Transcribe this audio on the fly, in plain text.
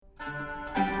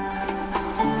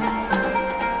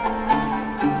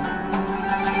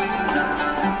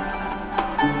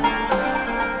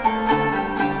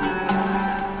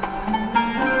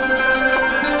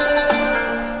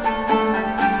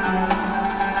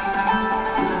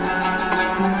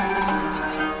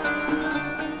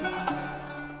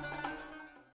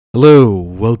Hello,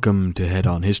 welcome to Head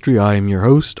On History. I am your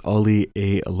host, Ollie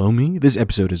A. Alomi. This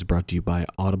episode is brought to you by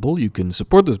Audible. You can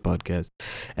support this podcast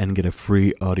and get a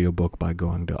free audiobook by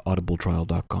going to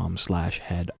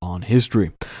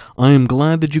audibletrial.com/headonhistory. I am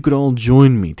glad that you could all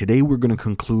join me. Today we're going to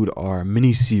conclude our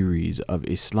mini-series of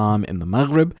Islam in the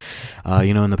Maghreb.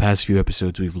 In the past few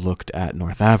episodes we've looked at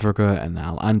North Africa and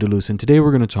Al-Andalus, and today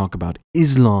we're going to talk about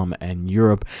Islam and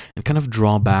Europe and kind of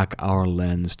draw back our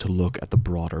lens to look at the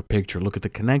broader picture, look at the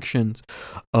connections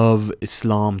of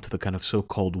Islam to the kind of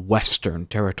so-called Western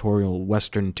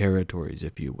territories,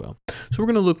 if you will. So we're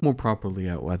going to look more properly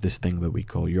at this thing that we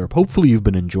call Europe. Hopefully you've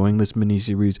been enjoying this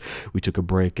mini-series. We took a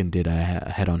break and did a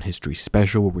Head-On History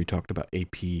special where we talked about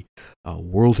AP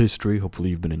world history.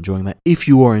 Hopefully you've been enjoying that. If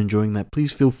you are enjoying that,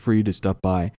 please feel free to stop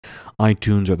by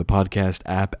iTunes or the podcast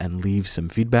app and leave some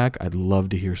feedback. I'd love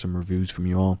to hear some reviews from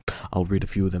you all. I'll read a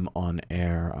few of them on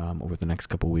air over the next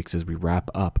couple of weeks as we wrap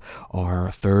up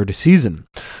our third season.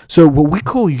 So what we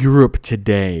call Europe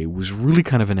today was really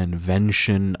kind of an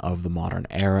invention of the modern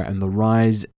era and the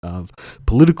rise of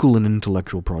political and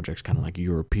intellectual projects, kind of like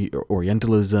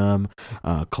Orientalism,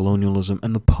 colonialism,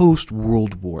 and the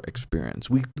post-World War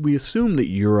experience. We assume that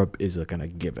Europe is a kind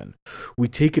of given. We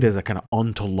take it as a kind of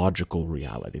ontological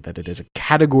reality, that it is a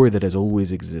category that has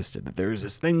always existed, that there is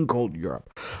this thing called Europe,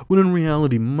 when in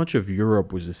reality much of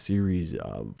Europe was a series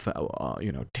of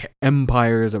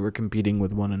empires that were competing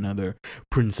with one another,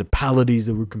 principalities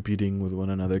that were competing with one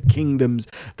another, kingdoms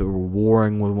that were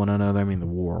warring with one another. I mean, the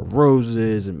War of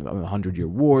Roses and the 100-Year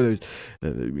War. There's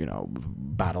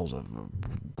battles of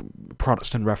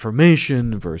Protestant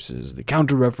Reformation versus the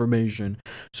Counter-Reformation.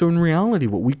 So in reality,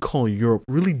 what we call Europe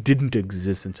really didn't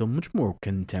exist until much more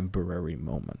contemporary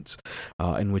moments,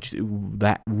 in which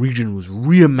that region was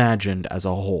reimagined as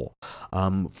a whole.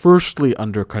 Firstly,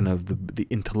 under kind of the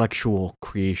intellectual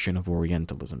creation of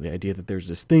Orientalism, the idea that there's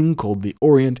this thing called the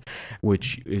Orient,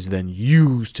 which is then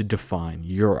used to define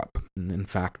Europe. And in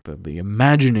fact, the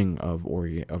imagining of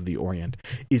the Orient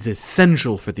is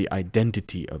essential for the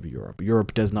identity of Europe.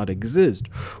 Europe does not exist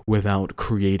without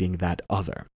creating that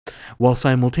other, while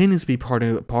simultaneously part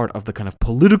of the kind of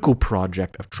political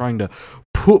project of trying to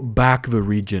put back the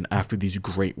region after these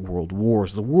great world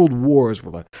wars. The world wars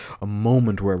were a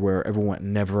moment where everyone went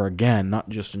never again, not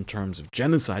just in terms of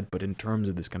genocide, but in terms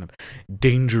of this kind of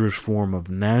dangerous form of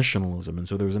nationalism. And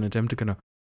so there was an attempt to kind of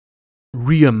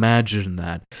reimagine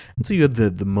that. And so you had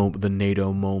the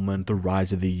NATO moment, the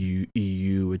rise of the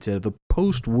EU, etc. The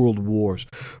post-World Wars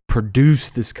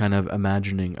produced this kind of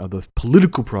imagining of the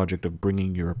political project of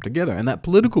bringing Europe together. And that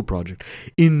political project,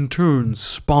 in turn,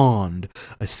 spawned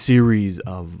a series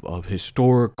of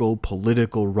historical,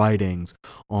 political writings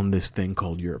on this thing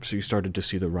called Europe. So you started to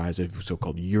see the rise of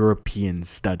so-called European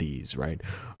studies, right?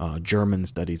 German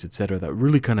studies, etc., that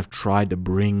really kind of tried to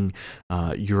bring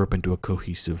Europe into a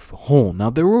cohesive whole.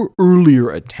 Now, there were earlier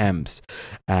attempts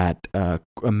at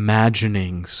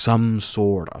imagining some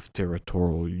sort of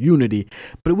territorial unity,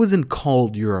 but it wasn't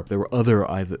called Europe. There were other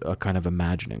kind of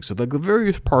imaginings. So the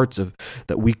various parts of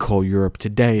that we call Europe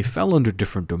today fell under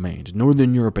different domains.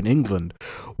 Northern Europe and England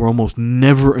were almost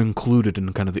never included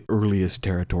in kind of the earliest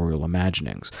territorial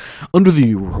imaginings. Under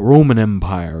the Roman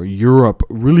Empire, Europe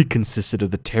really consisted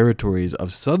of the territories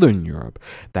of Southern Europe.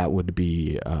 That would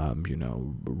be,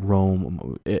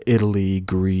 Rome, Italy,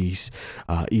 Greece,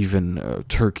 even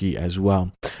Turkey as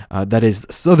well. That is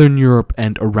Southern Europe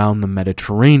and around the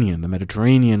Mediterranean. The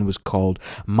Mediterranean was called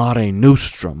Mare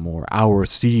Nostrum, or Our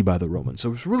Sea, by the Romans. So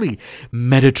it was really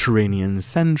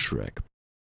Mediterranean-centric.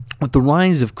 With the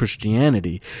rise of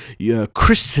Christianity,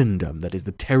 Christendom, that is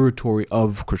the territory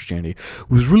of Christianity,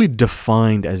 was really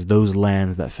defined as those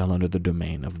lands that fell under the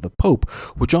domain of the Pope,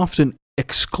 which often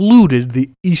excluded the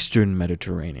Eastern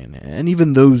Mediterranean, and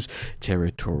even those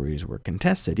territories were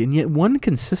contested. And yet one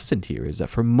consistent here is that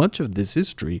for much of this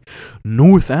history,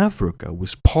 North Africa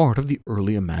was part of the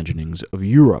early imaginings of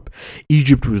Europe.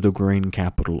 Egypt was the grain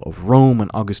capital of Rome,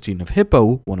 and Augustine of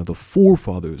Hippo, one of the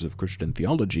forefathers of Christian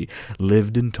theology,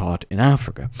 lived and taught in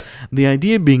Africa. The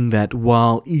idea being that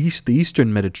while the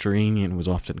Eastern Mediterranean was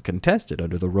often contested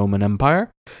under the Roman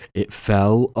Empire, it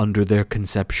fell under their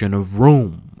conception of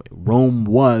Rome. Rome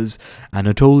was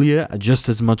Anatolia just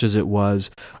as much as it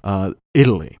was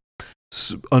Italy.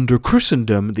 Under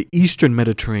Christendom, the Eastern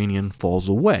Mediterranean falls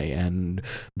away, and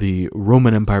the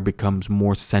Roman Empire becomes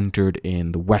more centered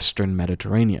in the Western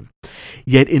Mediterranean.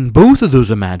 Yet in both of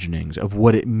those imaginings of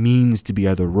what it means to be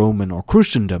either Roman or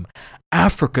Christendom,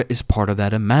 Africa is part of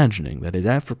that imagining. That is,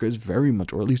 Africa is very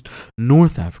much, or at least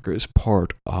North Africa is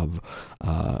part of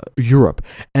Europe.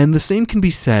 And the same can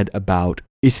be said about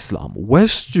Islam.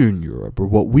 Western Europe, or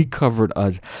what we covered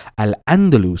as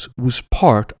Al-Andalus, was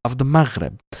part of the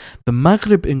Maghreb. The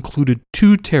Maghreb included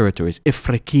two territories,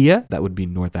 Ifriqiya, that would be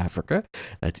North Africa,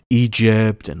 that's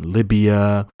Egypt and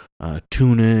Libya,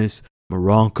 Tunis,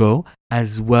 Morocco,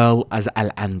 as well as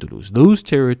Al-Andalus. Those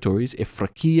territories,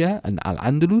 Ifriqiya and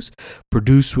Al-Andalus,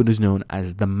 produced what is known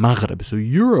as the Maghreb. So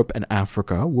Europe and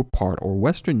Africa were part, or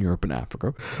Western Europe and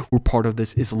Africa, were part of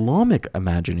this Islamic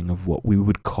imagining of what we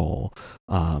would call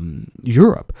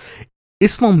Europe.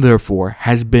 Islam, therefore,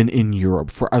 has been in Europe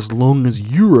for as long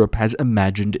as Europe has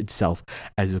imagined itself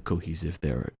as a cohesive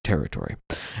territory.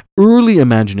 Early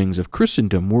imaginings of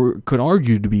Christendom could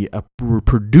argue to be were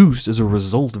produced as a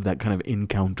result of that kind of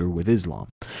encounter with Islam.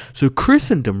 So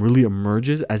Christendom really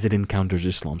emerges as it encounters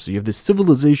Islam. So you have this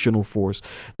civilizational force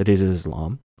that is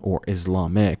Islam, or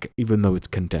Islamic, even though it's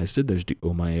contested. There's the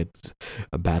Umayyads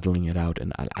battling it out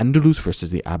in Al-Andalus versus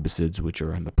the Abbasids, which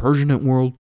are in the Persianate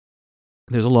world.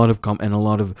 There's a lot of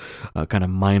kind of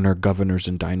minor governors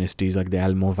and dynasties like the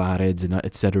Almoravids and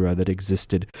etc. that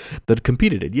existed that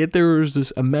competed it. Yet there is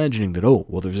this imagining that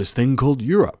there's this thing called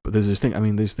Europe. There's this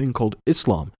thing called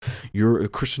Islam.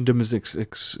 Christendom is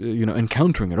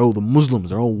encountering it. The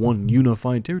Muslims are all one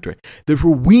unified territory.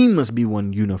 Therefore, we must be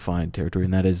one unified territory,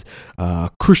 and that is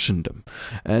Christendom.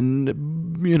 And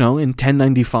in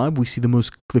 1095 we see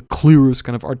the clearest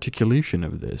kind of articulation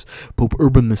of this. Pope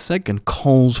Urban II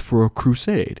calls for a crusade.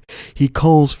 He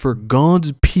calls for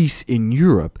God's peace in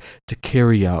Europe to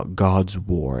carry out God's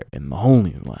war in the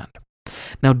Holy Land.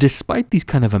 Now, despite these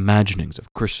kind of imaginings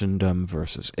of Christendom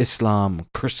versus Islam,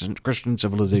 Christian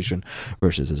civilization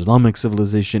versus Islamic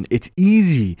civilization, it's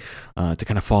easy to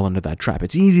kind of fall into that trap.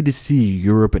 It's easy to see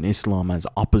Europe and Islam as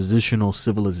oppositional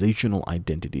civilizational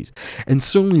identities. And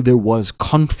certainly there was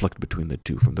conflict between the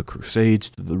two, from the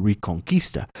Crusades to the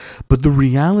Reconquista. But the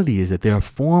reality is that they are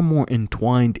far more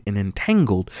entwined and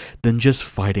entangled than just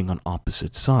fighting on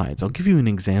opposite sides. I'll give you an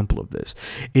example of this.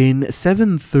 In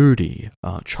 730,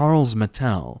 Charles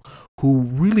Martel, who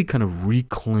really kind of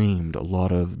reclaimed a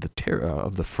lot of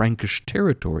the Frankish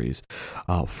territories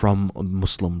from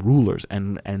Muslim rulers,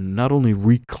 and not only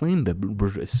reclaimed them,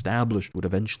 but established what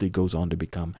eventually goes on to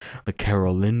become the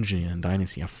Carolingian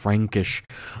dynasty, a Frankish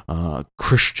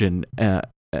Christian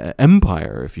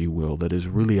empire, if you will, that is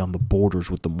really on the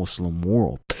borders with the Muslim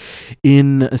world.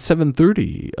 In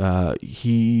 730,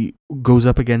 he goes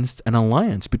up against an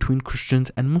alliance between Christians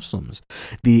and Muslims.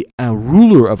 The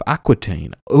ruler of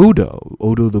Aquitaine,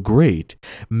 Odo the Great,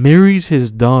 marries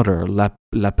his daughter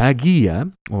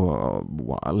Lampagia, or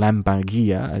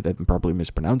Lampagia, I'm probably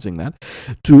mispronouncing that,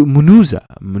 to Munuza.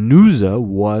 Munuza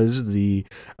was the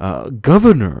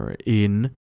governor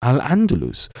in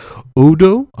Al-Andalus.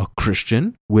 Odo, a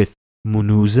Christian, with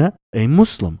Munuza, a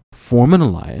Muslim, form an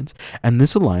alliance, and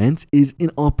this alliance is in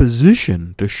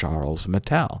opposition to Charles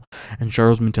Martel. And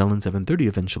Charles Martel in 730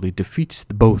 eventually defeats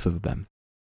both of them.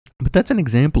 But that's an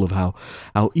example of how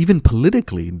even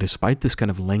politically, despite this kind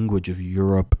of language of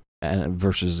Europe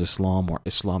versus Islam, or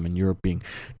Islam and Europe being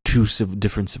two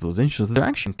different civilizations, they're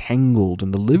actually entangled,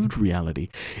 and the lived reality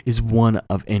is one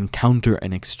of encounter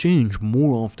and exchange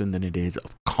more often than it is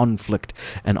of conflict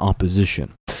and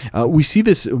opposition. We see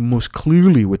this most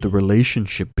clearly with the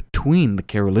relationship between the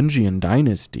Carolingian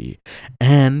dynasty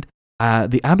and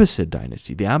the Abbasid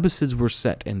dynasty. The Abbasids were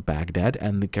set in Baghdad,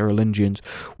 and the Carolingians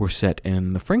were set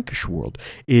in the Frankish world.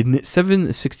 In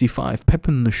 765,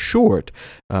 Pepin the Short,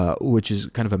 which is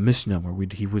kind of a misnomer,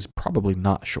 he was probably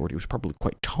not short, he was probably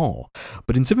quite tall.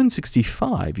 But in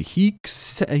 765, he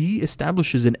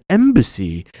establishes an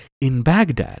embassy in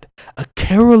Baghdad, a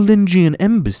Carolingian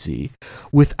embassy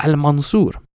with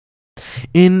Al-Mansur.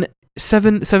 In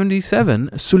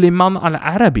 777, Suleiman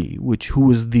al-Arabi, who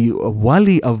was the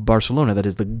wali of Barcelona, that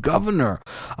is the governor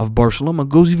of Barcelona,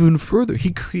 goes even further.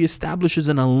 He establishes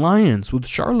an alliance with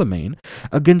Charlemagne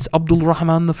against Abdul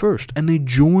Rahman I, and they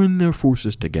join their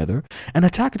forces together and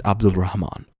attack Abdul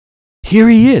Rahman. Here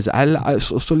he is,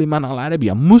 Suleiman al-Arabi,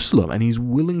 a Muslim, and he's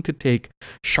willing to take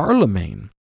Charlemagne.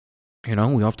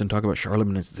 We often talk about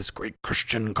Charlemagne as this great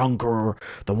Christian conqueror,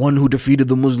 the one who defeated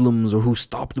the Muslims or who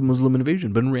stopped the Muslim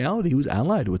invasion. But in reality, he was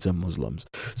allied with some Muslims.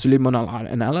 Suleiman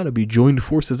al-Arabi joined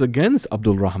forces against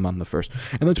Abdul Rahman I.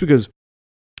 And that's because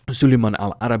Suleiman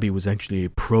al-Arabi was actually a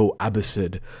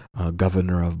pro-Abbasid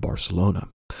governor of Barcelona.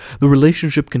 The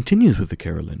relationship continues with the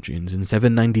Carolingians. In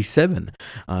 797,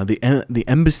 the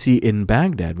embassy in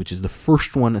Baghdad, which is the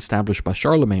first one established by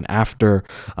Charlemagne after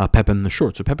Pepin the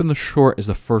Short. So Pepin the Short is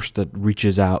the first that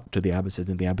reaches out to the Abbasids,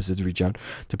 and the Abbasids reach out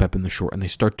to Pepin the Short, and they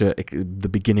start the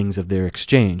beginnings of their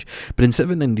exchange. But in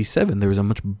 797, there was a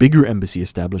much bigger embassy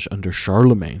established under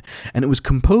Charlemagne, and it was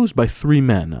composed by three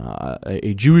men: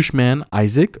 a Jewish man,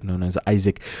 Isaac, known as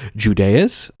Isaac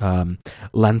Judaeus,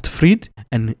 Lantfrid,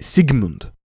 and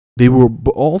Sigmund. They were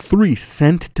all three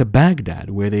sent to Baghdad,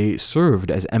 where they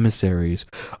served as emissaries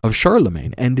of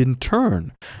Charlemagne. And in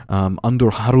turn, under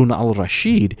Harun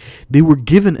al-Rashid, they were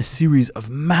given a series of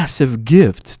massive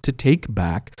gifts to take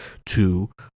back to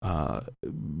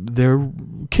their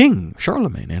king,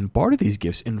 Charlemagne. And part of these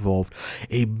gifts involved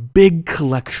a big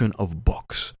collection of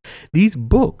books. These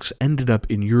books ended up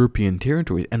in European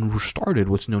territories and started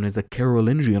what's known as the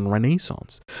Carolingian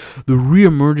Renaissance. The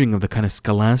re-emerging of the kind of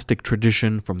scholastic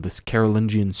tradition from this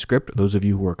Carolingian script. Those of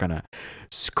you who are kind of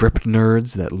script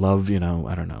nerds that love,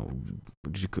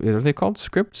 are they called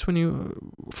scripts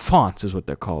fonts is what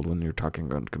they're called when you're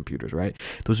talking on computers, right?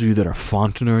 Those of you that are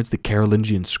font nerds, the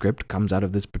Carolingian script comes out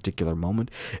of this particular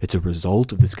moment. It's a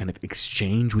result of this kind of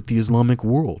exchange with the Islamic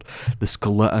world. The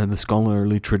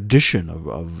scholarly tradition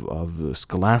of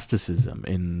scholasticism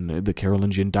in the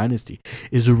Carolingian dynasty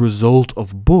is a result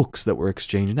of books that were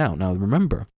exchanged out. Now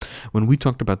remember, when we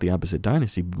talked about the Abbasid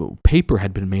dynasty, paper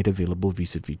had been made available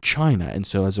vis-a-vis China, and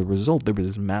so as a result there was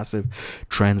this massive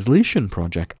translation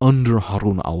project under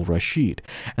Harun al-Rashid,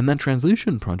 and that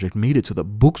translation project made it so that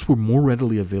books were more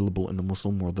readily available in the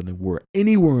Muslim world than they were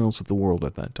anywhere else in the world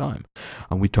at that time.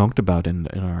 And we talked about in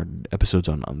our episodes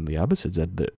on the Abbasids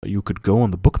that you could go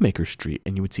on the bookmaker street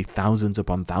and you would see thousands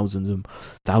upon thousands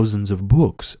of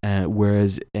books,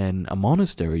 whereas in a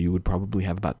monastery you would probably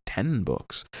have about 10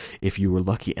 books if you were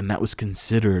lucky, and that was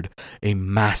considered a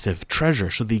massive treasure.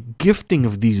 So the gifting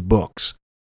of these books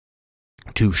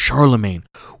to Charlemagne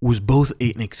was both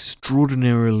an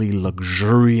extraordinarily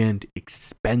luxuriant,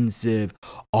 expensive,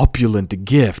 opulent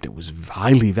gift. It was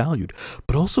highly valued,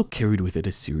 but also carried with it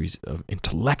a series of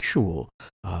intellectual,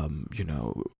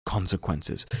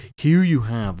 consequences. Here you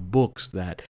have books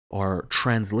that are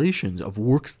translations of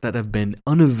works that have been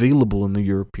unavailable in the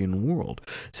European world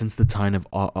since the time of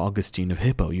Augustine of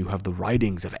Hippo. You have the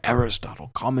writings of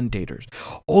Aristotle, commentators.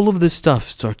 All of this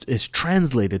stuff is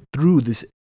translated through this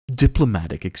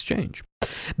diplomatic exchange.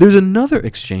 There's another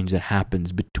exchange that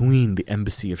happens between the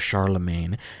embassy of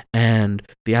Charlemagne and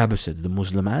the Abbasids, the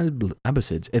Muslim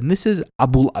Abbasids, and this is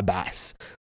Abul Abbas.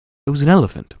 It was an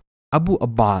elephant.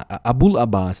 Abul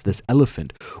Abbas, this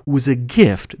elephant, was a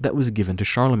gift that was given to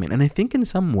Charlemagne. And I think in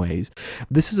some ways,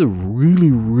 this is a really,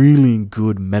 really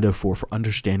good metaphor for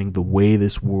understanding the way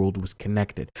this world was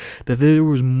connected. That there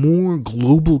was more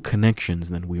global connections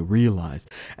than we realized.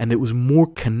 And it was more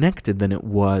connected than it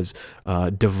was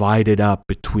divided up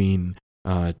between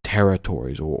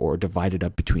territories or divided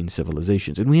up between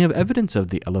civilizations. And we have evidence of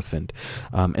the elephant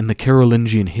in the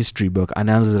Carolingian history book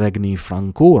Annales Regni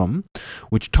Francorum,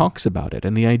 which talks about it.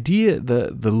 And the idea,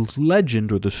 the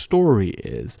legend or the story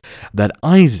is that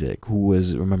Isaac, who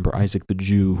was, remember Isaac the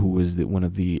Jew, who was one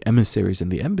of the emissaries in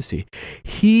the embassy,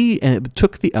 he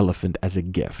took the elephant as a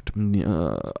gift.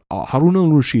 Harun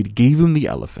al-Rashid gave him the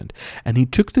elephant, and he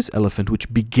took this elephant,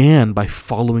 which began by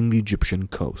following the Egyptian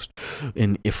coast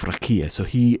in Ifriqiya. So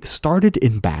he started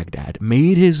in Baghdad,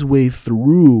 made his way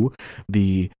through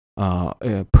the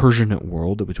Persianate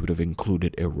world, which would have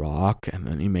included Iraq, and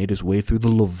then he made his way through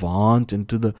the Levant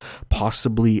into the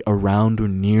possibly around or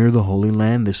near the Holy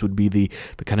Land. This would be the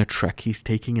kind of trek he's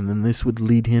taking, and then this would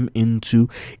lead him into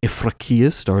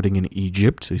Ifriqiya, starting in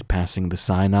Egypt. So he's passing the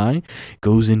Sinai,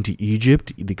 goes into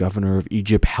Egypt. The governor of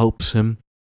Egypt helps him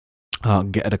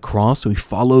get across, so he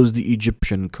follows the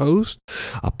Egyptian coast,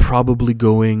 probably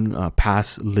going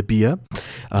past Libya.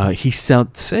 He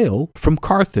set sail from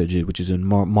Carthage, which is in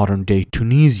modern day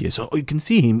Tunisia. So you can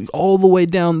see him all the way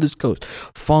down this coast,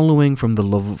 following from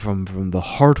the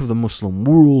heart of the Muslim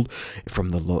world,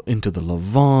 into the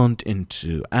Levant,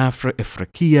 into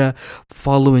Ifriqiya,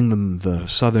 following the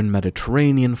southern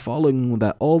Mediterranean, following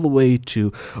that all the way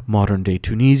to modern day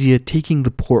Tunisia, taking the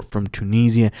port from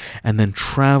Tunisia, and then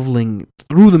traveling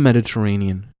through the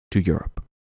Mediterranean to Europe,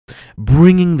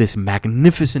 bringing this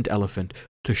magnificent elephant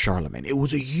to Charlemagne. It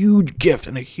was a huge gift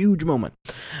and a huge moment.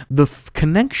 The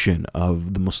connection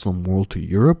of the Muslim world to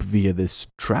Europe via this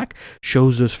track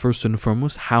shows us first and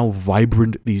foremost how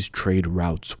vibrant these trade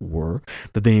routes were,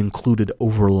 that they included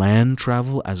overland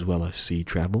travel as well as sea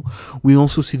travel. We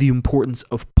also see the importance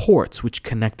of ports which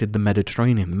connected the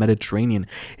Mediterranean. The Mediterranean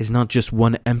is not just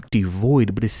one empty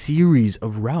void, but a series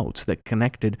of routes that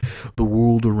connected the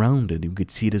world around it. You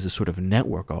could see it as a sort of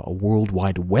network, a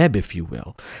worldwide web, if you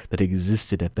will, that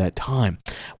existed at that time.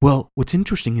 Well, what's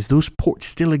interesting is those ports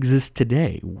still exist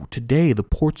today. Today, the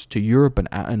ports to Europe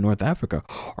and North Africa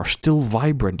are still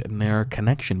vibrant in their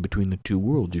connection between the two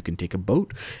worlds. You can take a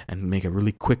boat and make a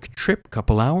really quick trip,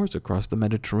 couple hours across the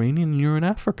Mediterranean, and you're in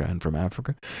Africa, and from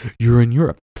Africa, you're in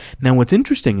Europe. Now, what's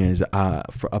interesting is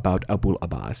about Abu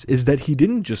al-Abbas is that he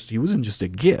wasn't just a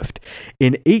gift.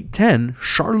 In 810,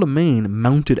 Charlemagne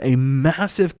mounted a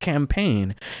massive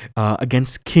campaign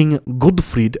against King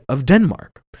Godfrid of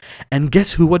Denmark. And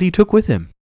guess what he took with him?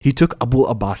 He took Abu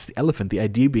al-Abbas the elephant, the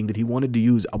idea being that he wanted to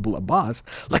use Abu al-Abbas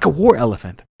like a war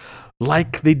elephant,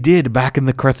 like they did back in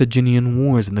the Carthaginian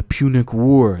Wars and the Punic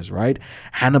Wars, right?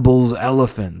 Hannibal's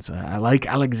elephants, like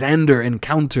Alexander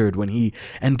encountered when he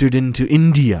entered into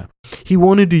India. He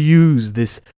wanted to use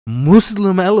this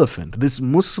Muslim elephant, this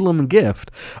Muslim gift,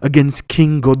 against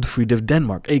King Godfrid of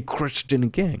Denmark, a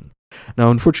Christian king.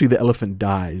 Now, unfortunately, the elephant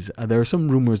dies. There are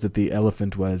some rumors that the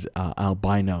elephant was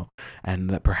albino, and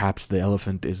that perhaps the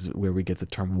elephant is where we get the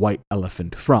term white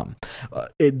elephant from.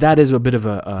 That is a bit of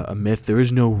a myth. There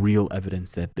is no real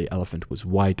evidence that the elephant was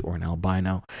white or an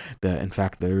albino. In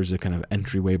fact, there is a kind of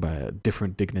entryway by a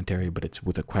different dignitary, but it's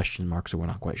with a question mark, so we're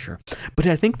not quite sure. But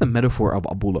I think the metaphor of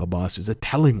Abu al-Abbas is a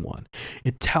telling one.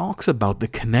 It talks about the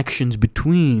connections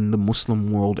between the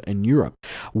Muslim world and Europe,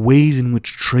 ways in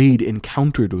which trade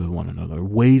encountered with one another,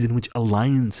 ways in which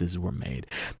alliances were made,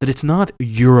 that it's not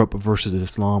Europe versus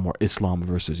Islam or Islam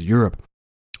versus Europe,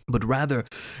 but rather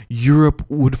Europe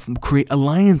would create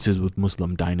alliances with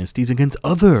Muslim dynasties against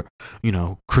other,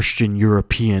 Christian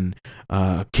European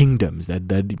kingdoms.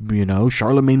 That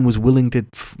Charlemagne was willing to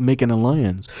make an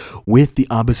alliance with the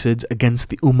Abbasids against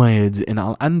the Umayyads in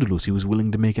Al-Andalus. He was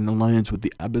willing to make an alliance with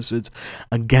the Abbasids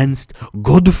against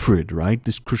Godfrid, right,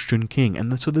 this Christian king.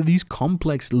 And so that these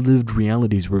complex lived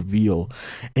realities reveal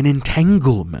an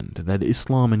entanglement, that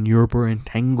Islam and Europe are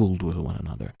entangled with one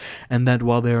another, and that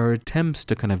while there are attempts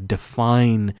to kind of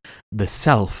define the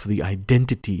self, the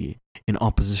identity, in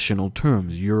oppositional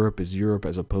terms, Europe is Europe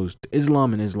as opposed to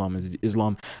Islam, and Islam is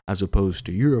Islam as opposed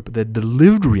to Europe, that the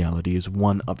lived reality is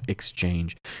one of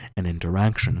exchange and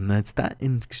interaction. And that's that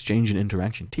exchange and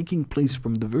interaction taking place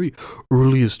from the very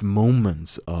earliest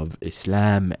moments of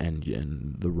Islam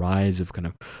and the rise of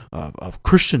of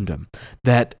Christendom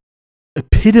that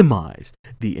epitomize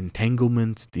the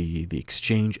entanglements, the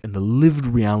exchange, and the lived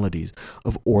realities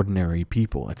of ordinary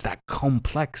people. It's that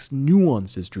complex,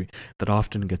 nuanced history that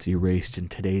often gets erased in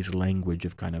today's language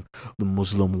of kind of the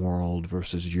Muslim world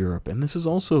versus Europe. And this is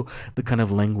also the kind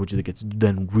of language that gets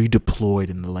then redeployed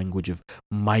in the language of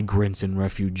migrants and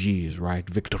refugees, right?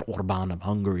 Viktor Orban of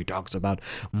Hungary talks about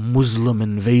Muslim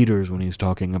invaders when he's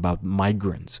talking about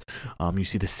migrants. You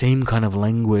see the same kind of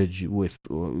language with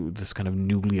this kind of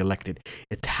newly elected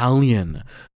Italian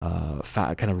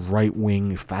kind of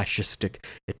right-wing fascistic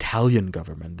Italian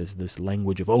government. There's this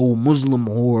language of Muslim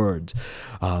hordes,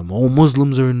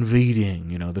 Muslims are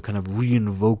invading, the kind of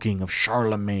re-invoking of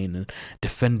Charlemagne and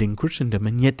defending Christendom,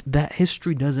 and yet that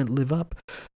history doesn't live up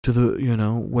to the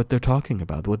what they're talking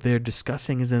about. What they're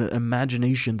discussing is an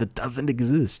imagination that doesn't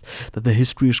exist, that the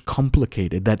history is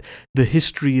complicated, that the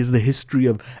history is the history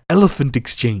of elephant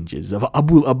exchanges, of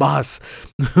Abu al-Abbas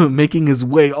making his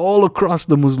way all across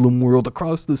the Muslim world,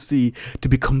 across the sea, to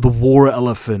become the war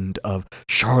elephant of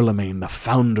Charlemagne, the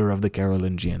founder of the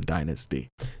Carolingian dynasty.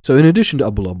 So in addition to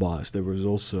Abu al-Abbas, there was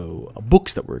also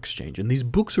books that were exchanged, and these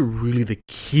books are really the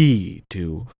key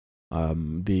to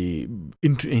the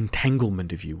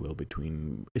entanglement, if you will,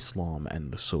 between Islam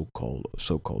and the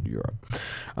so-called Europe.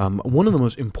 One of the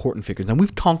most important figures, and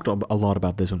we've talked a lot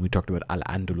about this when we talked about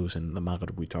Al-Andalus and the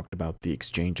Maghrib. We talked about the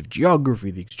exchange of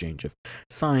geography, the exchange of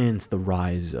science, the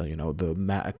rise,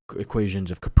 the equations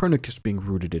of Copernicus being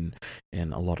rooted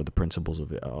in a lot of the principles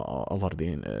of a lot of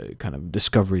the kind of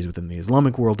discoveries within the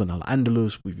Islamic world in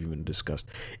Al-Andalus. We've even discussed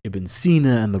Ibn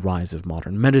Sina and the rise of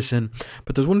modern medicine.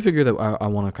 But there's one figure that I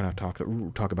want to kind of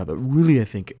talk about that really, I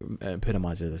think,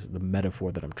 epitomizes the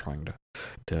metaphor that I'm trying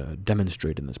to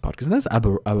demonstrate in this podcast. And that's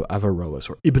Averroes,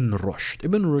 or Ibn Rushd.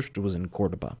 Ibn Rushd was in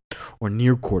Cordoba, or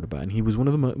near Cordoba, and he was one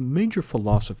of the major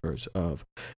philosophers of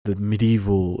the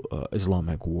medieval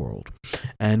Islamic world.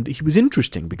 And he was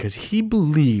interesting because he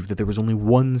believed that there was only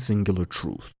one singular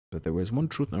truth, that there was one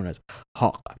truth known as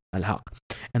Haqq, al-Haqq,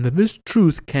 and that this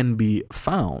truth can be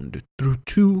found through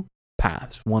two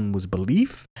paths. One was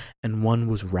belief, and one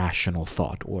was rational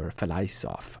thought, or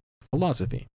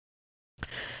philosophy.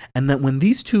 And that when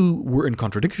these two were in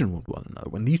contradiction with one another,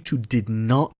 when these two did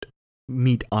not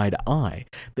meet eye to eye,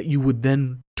 that you would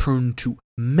then turn to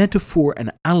metaphor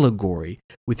and allegory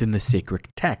within the sacred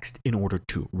text in order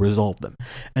to resolve them.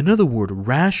 In other words,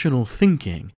 rational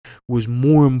thinking was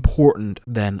more important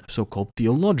than so-called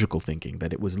theological thinking,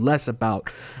 that it was less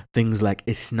about things like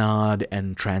isnad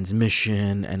and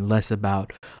transmission, and less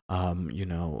about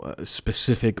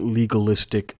specific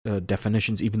legalistic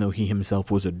definitions, even though he himself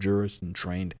was a jurist and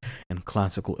trained in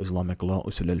classical Islamic law,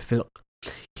 usul al-fiqh.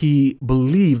 He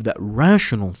believed that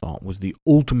rational thought was the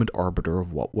ultimate arbiter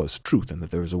of what was truth, and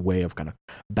that there was a way of kind of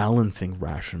balancing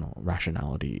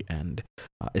rationality and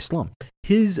Islam.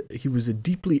 He was a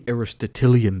deeply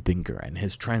Aristotelian thinker, and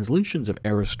his translations of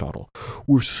Aristotle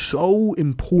were so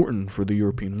important for the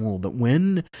European world that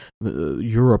when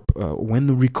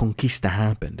the Reconquista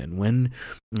happened,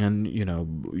 and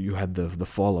you had the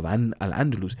fall of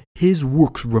Al-Andalus, his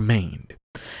works remained.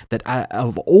 That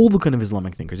of all the kind of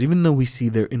Islamic thinkers, even though we see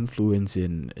their influence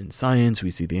in science, we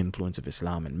see the influence of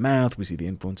Islam in math, we see the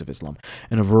influence of Islam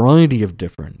in a variety of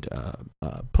different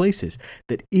places,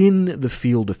 that in the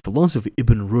field of philosophy,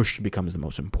 Ibn Rushd becomes the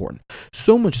most important.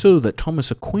 So much so that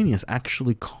Thomas Aquinas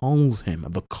actually calls him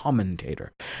the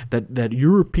commentator, that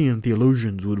European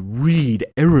theologians would read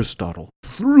Aristotle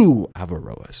through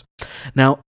Averroes.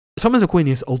 Now, Thomas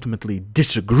Aquinas ultimately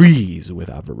disagrees with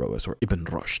Averroes, or Ibn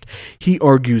Rushd. He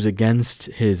argues against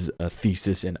his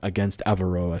thesis and against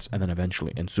Averroes, and then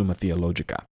eventually in Summa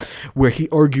Theologica, where he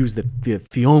argues that the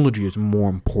theology is more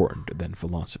important than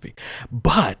philosophy.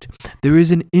 But there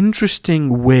is an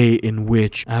interesting way in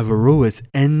which Averroes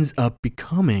ends up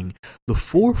becoming the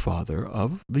forefather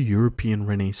of the European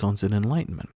Renaissance and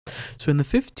Enlightenment. So in the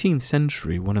 15th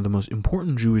century, one of the most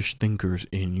important Jewish thinkers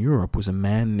in Europe was a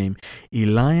man named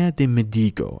Elia de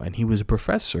Medigo, and he was a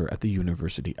professor at the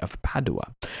University of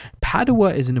Padua.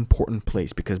 Padua is an important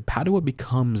place because Padua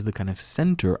becomes the kind of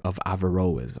center of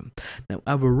Averroism. Now,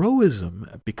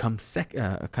 Averroism becomes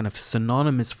kind of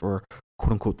synonymous for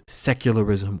quote-unquote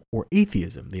secularism or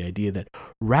atheism, the idea that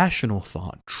rational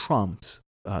thought trumps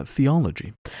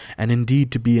theology. And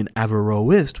indeed, to be an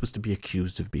Averroist was to be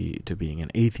accused of being an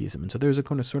atheism. And so there's a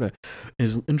kind of sort of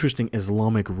interesting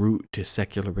Islamic root to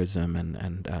secularism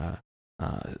and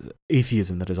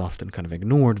atheism that is often kind of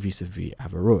ignored vis-a-vis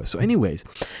Averroes. So anyways,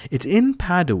 it's in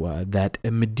Padua that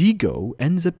Medigo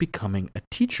ends up becoming a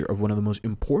teacher of one of the most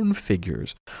important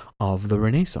figures of the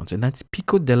Renaissance, and that's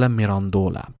Pico della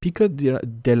Mirandola. Pico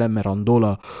della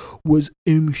Mirandola was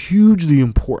hugely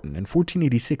important. In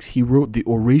 1486, he wrote the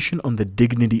Oration on the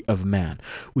Dignity of Man,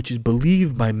 which is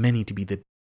believed by many to be the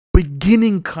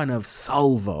beginning kind of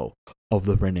salvo of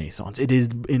the Renaissance. It is,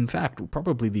 in fact,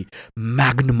 probably the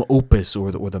magnum opus or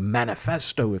the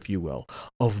manifesto, if you will,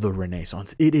 of the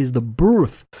Renaissance. It is the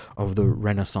birth of the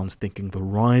Renaissance thinking, the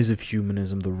rise of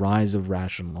humanism, the rise of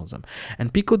rationalism.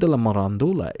 And Pico della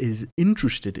Mirandola is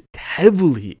interested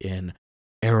heavily in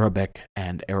Arabic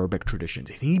and Arabic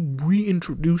traditions. And he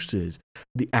reintroduces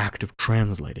the act of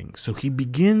translating. So he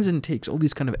begins and takes all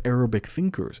these kind of Arabic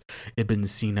thinkers, Ibn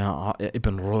Sina,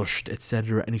 Ibn Rushd,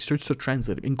 etc., and he starts to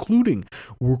translate it, including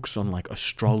works on like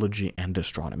astrology and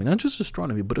astronomy. Not just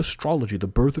astronomy, but astrology, the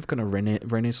birth of kind of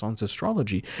Renaissance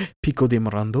astrology, Pico de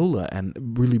Mirandola, and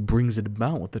really brings it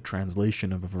about with the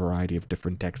translation of a variety of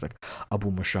different texts like Abu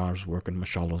Mashar's work and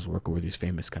Mashalah's work, who were these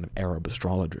famous kind of Arab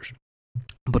astrologers.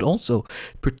 But also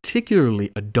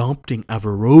particularly adopting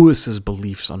Averroes'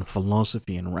 beliefs on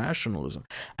philosophy and rationalism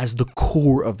as the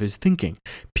core of his thinking.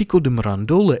 Pico de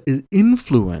Mirandola is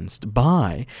influenced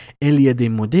by Elia de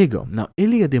Modego. Now,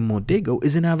 Elia de Modego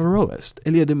is an Averroist.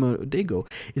 Elia de Modego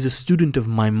is a student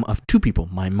of two people,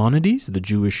 Maimonides, the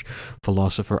Jewish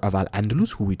philosopher of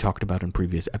Al-Andalus, who we talked about in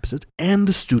previous episodes, and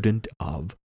the student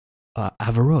of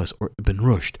Averroes, or Ibn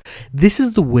Rushd. This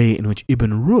is the way in which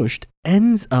Ibn Rushd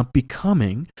ends up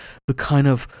becoming the kind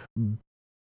of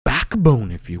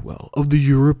backbone, if you will, of the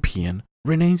European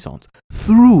Renaissance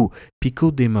through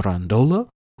Pico de Mirandola,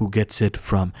 who gets it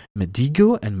from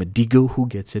Medigo, and Medigo, who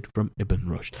gets it from Ibn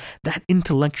Rushd. That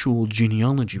intellectual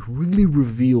genealogy really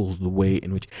reveals the way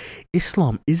in which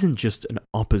Islam isn't just an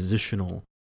oppositional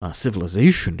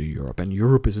civilization to Europe, and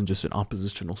Europe isn't just an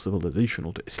oppositional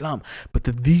civilization to Islam, but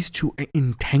that these two are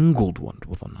entangled one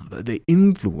with one another. They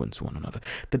influence one another.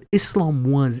 That Islam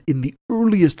was in the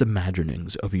earliest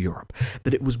imaginings of Europe,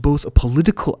 that it was both a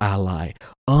political ally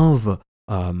of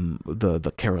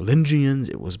the Carolingians,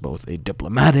 it was both a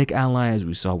diplomatic ally, as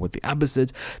we saw with the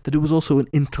Abbasids, that it was also an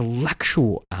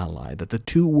intellectual ally, that the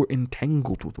two were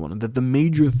entangled with one another, that the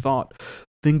major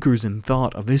thinkers in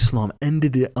thought of Islam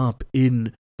ended it up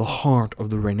in the heart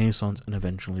of the Renaissance and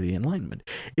eventually the Enlightenment.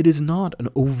 It is not an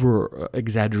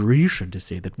over-exaggeration to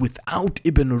say that without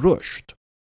Ibn Rushd,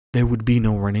 there would be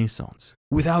no Renaissance.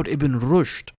 Without Ibn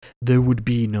Rushd, there would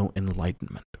be no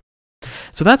Enlightenment.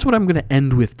 So that's what I'm going to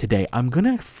end with today. I'm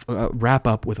going to wrap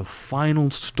up with a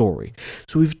final story.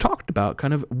 So we've talked about,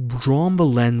 kind of drawn the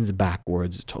lens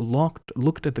backwards,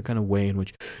 looked at the kind of way in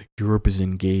which Europe is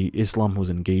engaged, Islam was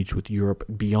engaged with Europe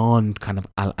beyond kind of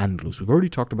Al-Andalus. We've already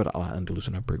talked about Al-Andalus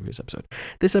in our previous episode.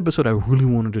 This episode, I really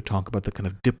wanted to talk about the kind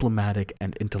of diplomatic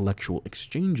and intellectual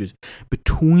exchanges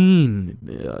between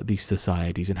these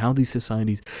societies and how these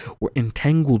societies were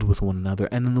entangled with one another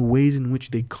and in the ways in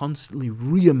which they constantly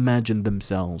reimagined themselves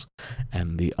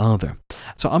and the other.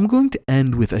 So I'm going to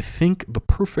end with, I think, the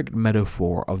perfect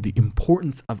metaphor of the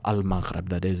importance of Al-Maghrib,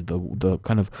 that is the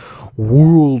kind of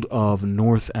world of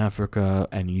North Africa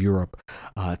and Europe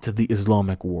to the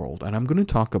Islamic world. And I'm going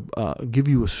to give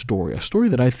you a story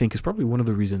that I think is probably one of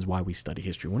the reasons why we study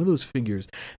history. One of those figures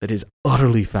that is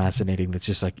utterly fascinating. That's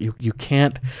just like you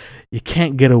can't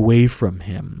get away from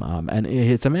him. And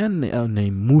it's a man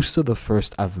named Musa the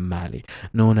First of Mali,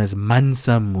 known as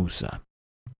Mansa Musa.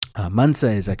 Mansa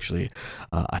is actually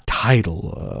a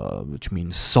title which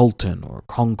means sultan or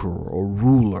conqueror or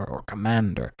ruler or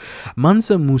commander.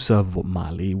 Mansa Musa of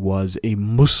Mali was a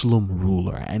Muslim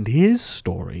ruler, and his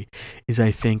story is,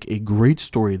 I think, a great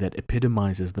story that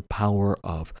epitomizes the power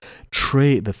of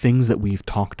trade, the things that we've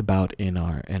talked about in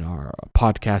our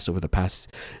podcast over the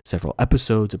past several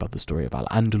episodes about the story of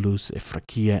Al-Andalus,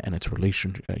 Ifriqiya, and its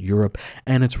relationship Europe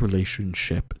and its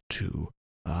relationship to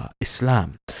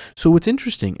Islam. So what's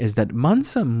interesting is that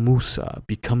Mansa Musa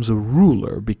becomes a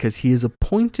ruler because he is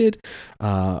appointed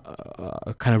kind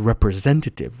of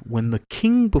representative when the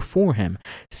king before him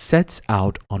sets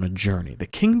out on a journey. The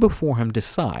king before him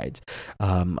decides,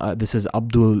 this is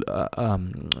Abu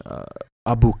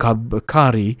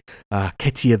Bakari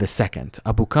Ketia II.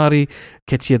 Abu Bakari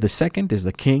Ketia II is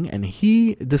the king, and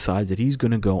he decides that he's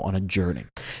going to go on a journey.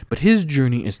 But his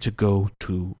journey is to go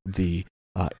to the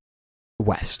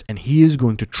west, and he is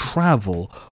going to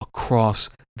travel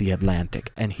across the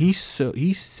Atlantic, and he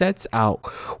sets out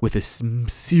with a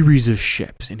series of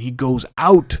ships, and he goes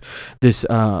out this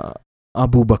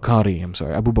Abu Bakari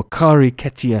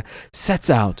Ketia sets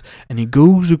out, and he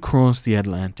goes across the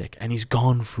Atlantic, and he's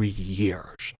gone for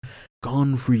years.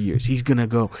 He's gonna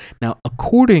go. Now,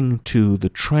 according to the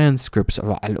transcripts of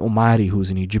Al-Umari, who's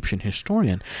an Egyptian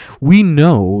historian, we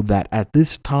know that at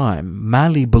this time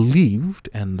Mali believed,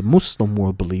 and the Muslim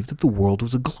world believed, that the world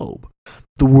was a globe.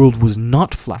 The world was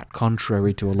not flat,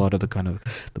 contrary to a lot of the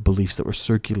beliefs that were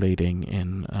circulating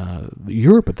in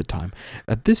Europe at the time.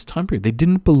 At this time period, they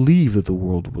didn't believe that the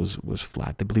world was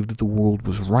flat. They believed that the world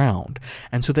was round,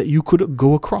 and so that you could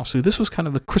go across. So this was kind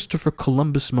of the Christopher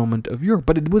Columbus moment of Europe,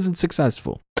 but it wasn't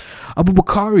successful. Abu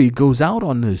Bakari goes out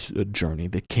on this journey,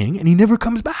 the king, and he never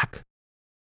comes back.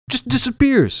 Just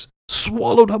disappears.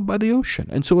 Swallowed up by the ocean.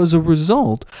 And so as a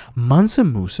result, Mansa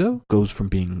Musa goes from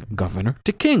being governor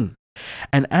to king.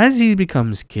 And as he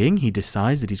becomes king, he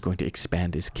decides that he's going to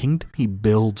expand his kingdom. He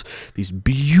builds these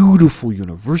beautiful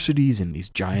universities in these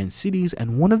giant cities,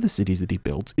 and one of the cities that he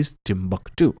builds is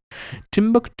Timbuktu.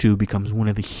 Timbuktu becomes one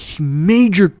of the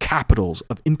major capitals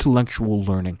of intellectual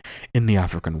learning in the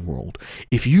African world.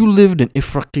 If you lived in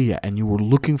Ifriqiya and you were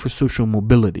looking for social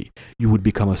mobility, you would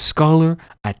become a scholar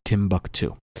at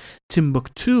Timbuktu.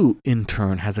 Timbuktu, in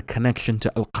turn, has a connection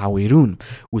to Al-Qawirun,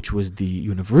 which was the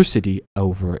university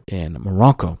over in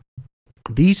Morocco.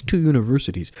 These two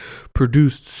universities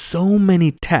produced so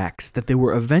many texts that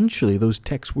those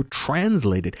texts were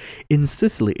translated in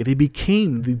Sicily. They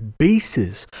became the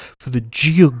basis for the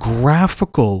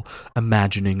geographical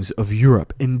imaginings of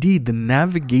Europe. Indeed, the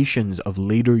navigations of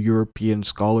later European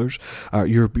scholars,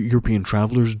 European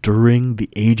travelers during the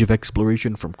age of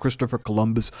exploration from Christopher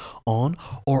Columbus on,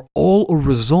 are all a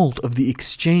result of the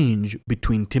exchange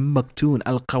between Timbuktu and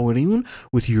Al-Qawirun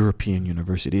with European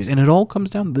universities. And it all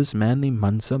comes down to this man named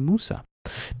Mansa Musa.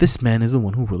 This man is the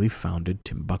one who really founded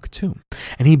Timbuktu.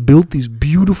 And he built these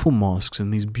beautiful mosques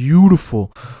and these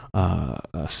beautiful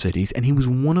cities, and he was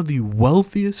one of the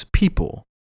wealthiest people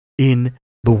in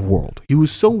the world. He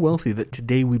was so wealthy that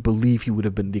today we believe he would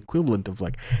have been the equivalent of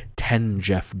like 10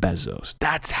 Jeff Bezos.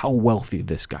 That's how wealthy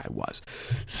this guy was.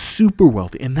 Super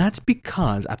wealthy. And that's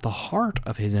because at the heart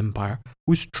of his empire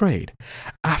was trade.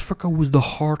 Africa was the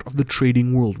heart of the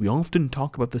trading world. We often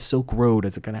talk about the Silk Road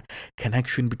as a kind of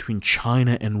connection between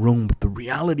China and Rome, but the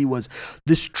reality was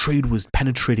this trade was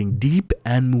penetrating deep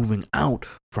and moving out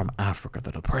from Africa,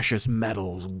 the precious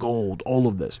metals, gold, all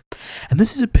of this. And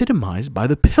this is epitomized by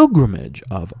the pilgrimage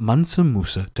of Mansa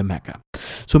Musa to Mecca.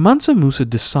 So Mansa Musa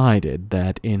decided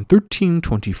that in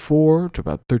 1324 to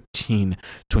about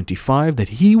 1325 that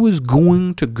he was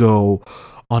going to go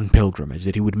on pilgrimage,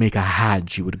 that he would make a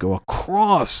Hajj, he would go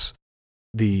across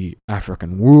the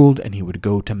African world and he would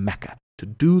go to Mecca to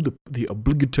do the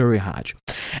obligatory Hajj.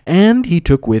 And he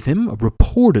took with him,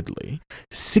 reportedly,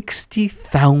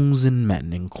 60,000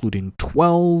 men, including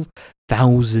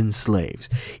 12,000 slaves.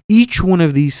 Each one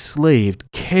of these slaves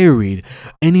carried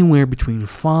anywhere between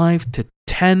 5 to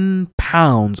 10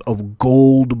 pounds of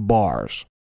gold bars.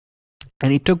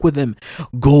 And he took with him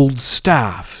gold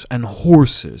staffs and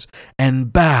horses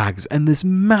and bags and this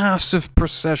massive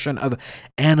procession of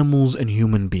animals and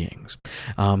human beings.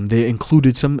 They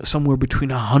included somewhere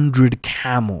between 100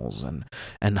 camels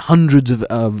and hundreds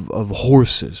of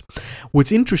horses.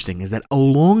 What's interesting is that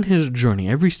along his journey,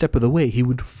 every step of the way, he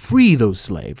would free those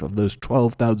slaves, of those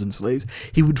 12,000 slaves.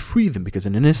 He would free them because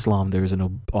in Islam there is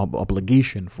an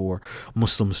obligation for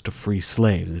Muslims to free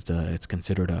slaves. It's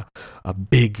considered a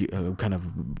big kind of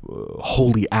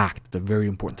holy act. It's very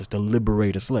important to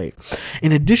liberate a slave.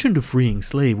 In addition to freeing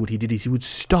slave, what he did is he would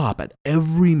stop at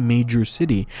every major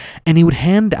city and he would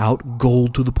hand out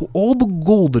gold to the poor. All the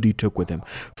gold that he took with him,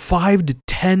 5 to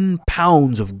 10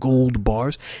 pounds of gold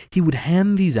bars, he would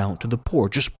hand these out to the poor,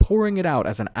 just pouring it out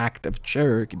as an act of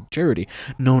charity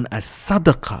known as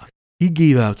sadaqah. He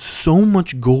gave out so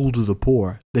much gold to the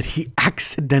poor that he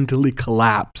accidentally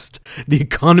collapsed the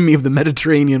economy of the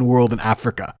Mediterranean world and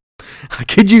Africa. I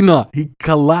kid you not, he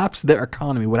collapsed their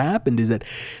economy. What happened is that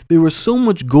there was so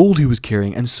much gold he was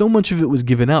carrying and so much of it was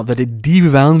given out that it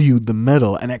devalued the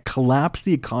metal and it collapsed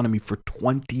the economy for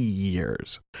 20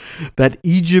 years. That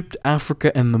Egypt,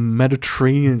 Africa, and the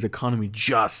Mediterranean's economy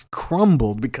just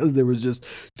crumbled because there was just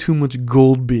too much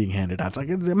gold being handed out. Like,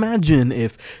 imagine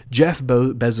if Jeff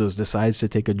Bezos decides to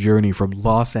take a journey from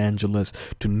Los Angeles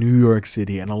to New York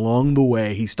City and along the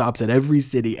way he stops at every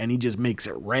city and he just makes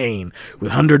it rain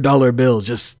with $100 bills,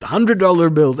 just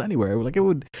 $100 bills anywhere. Like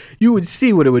you would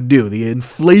see what it would do. The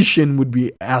inflation would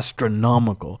be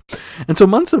astronomical. And so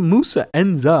Mansa Musa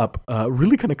ends up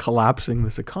really kind of collapsing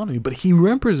this economy, but he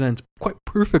represents quite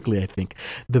perfectly, I think,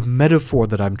 the metaphor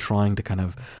that I'm trying to kind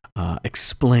of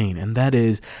explain, and that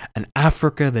is an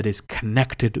Africa that is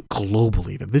connected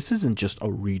globally. That this isn't just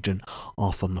a region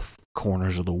off on the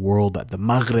corners of the world, that the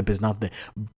Maghreb is not the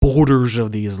borders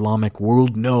of the Islamic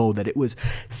world. No, that it was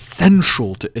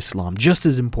central to Islam, just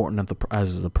as important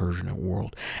as the Persian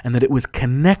world, and that it was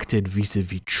connected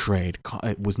vis-a-vis trade.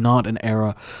 It was not an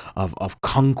era of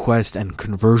conquest and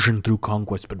conversion through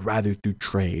conquest, but rather through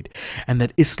trade, and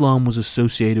that Islam was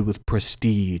associated with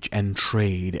prestige and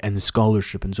trade and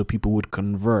scholarship, and so people would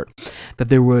convert, that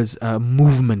there was a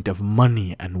movement of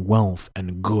money and wealth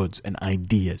and goods and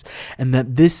ideas, and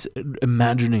that this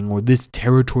imagining or this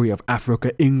territory of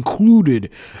Africa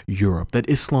included Europe, that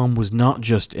Islam was not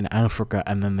just in Africa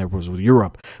and then there was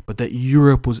Europe, but that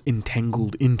Europe was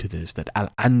entangled into this, that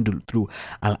through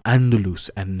Al-Andalus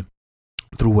and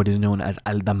through what is known as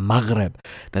the Maghreb,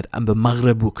 that the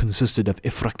Maghreb consisted of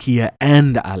Ifriqiya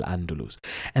and Al-Andalus,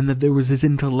 and that there was this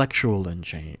intellectual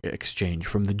exchange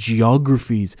from the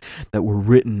geographies that were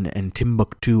written in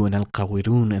Timbuktu and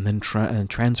Al-Qawirun and then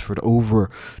transferred over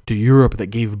to Europe, that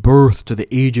gave birth to the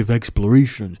age of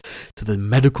exploration, to the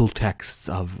medical texts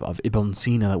of Ibn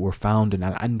Sina that were found in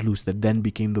Al-Andalus, that then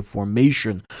became the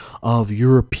formation of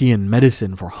European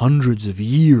medicine for hundreds of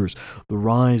years, the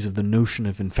rise of the notion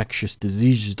of infectious disease,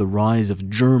 the rise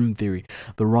of germ theory,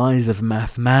 the rise of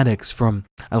mathematics from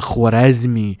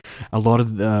Al-Khwarizmi, a lot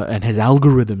of and his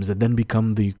algorithms that then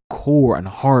become the core and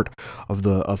heart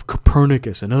of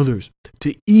Copernicus and others,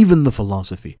 to even the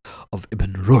philosophy of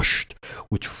Ibn Rushd,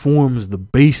 which forms the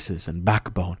basis and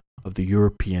backbone of the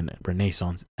European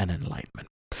Renaissance and Enlightenment.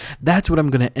 that's what I'm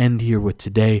going to end here with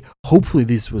today. Hopefully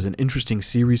this was an interesting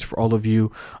series for all of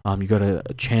you. You got a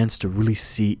chance to really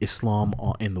see Islam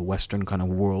in the Western kind of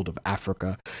world of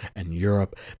Africa and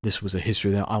Europe. This was a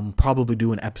history that I'll probably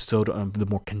do an episode on the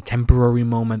more contemporary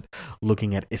moment,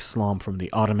 looking at Islam from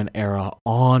the Ottoman era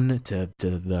on to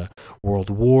the world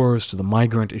wars, to the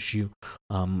migrant issue.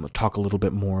 Talk a little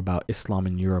bit more about Islam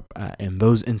in Europe in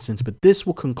those instances. But this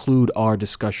will conclude our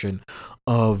discussion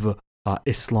of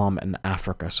Islam in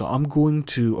Africa. So I'm going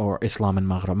to, or Islam in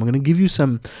Maghreb, I'm going to give you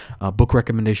some book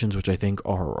recommendations which I think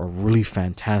are really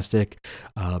fantastic,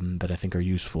 that I think are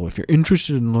useful. If you're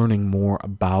interested in learning more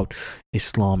about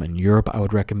Islam in Europe, I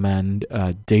would recommend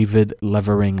David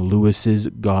Levering Lewis's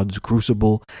God's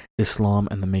Crucible, Islam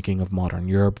and the Making of Modern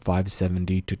Europe,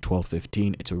 570 to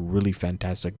 1215. It's a really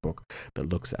fantastic book that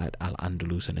looks at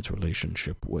Al-Andalus and its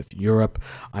relationship with Europe.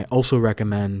 I also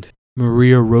recommend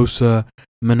Maria Rosa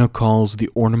Menocal's The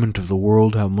Ornament of the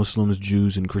World, How Muslims,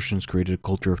 Jews, and Christians Created a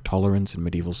Culture of Tolerance in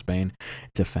Medieval Spain.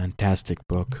 It's a fantastic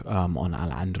book on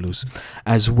Al-Andalus,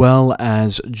 as well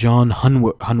as John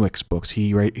Hunwick's books.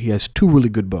 He has two really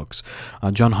good books.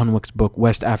 John Hunwick's book,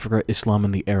 West Africa, Islam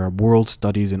and the Arab World,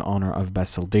 Studies in Honor of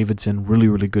Basil Davidson, really,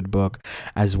 really good book,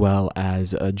 as well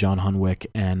as John Hunwick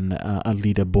and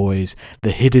Alida Boy's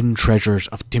The Hidden Treasures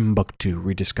of Timbuktu,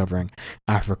 Rediscovering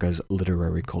Africa's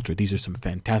Literary Culture. These are some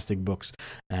fantastic books,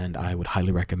 and I would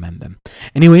highly recommend them.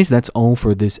 Anyways, that's all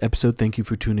for this episode. Thank you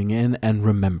for tuning in, and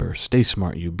remember, stay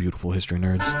smart, you beautiful history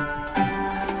nerds.